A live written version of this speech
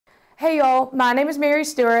Hey y'all, my name is Mary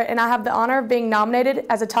Stewart and I have the honor of being nominated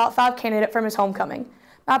as a top 5 candidate for Miss Homecoming.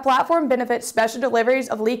 My platform benefits Special Deliveries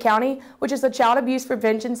of Lee County, which is the child abuse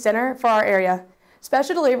prevention center for our area.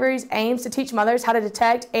 Special Deliveries aims to teach mothers how to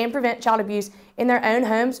detect and prevent child abuse in their own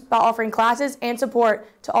homes by offering classes and support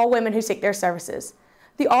to all women who seek their services.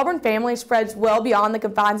 The Auburn family spreads well beyond the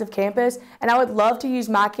confines of campus, and I would love to use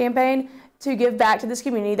my campaign to give back to this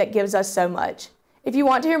community that gives us so much. If you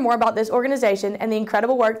want to hear more about this organization and the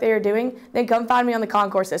incredible work they are doing, then come find me on the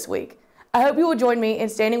concourse this week. I hope you will join me in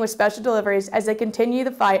standing with Special Deliveries as they continue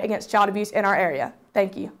the fight against child abuse in our area.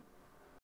 Thank you.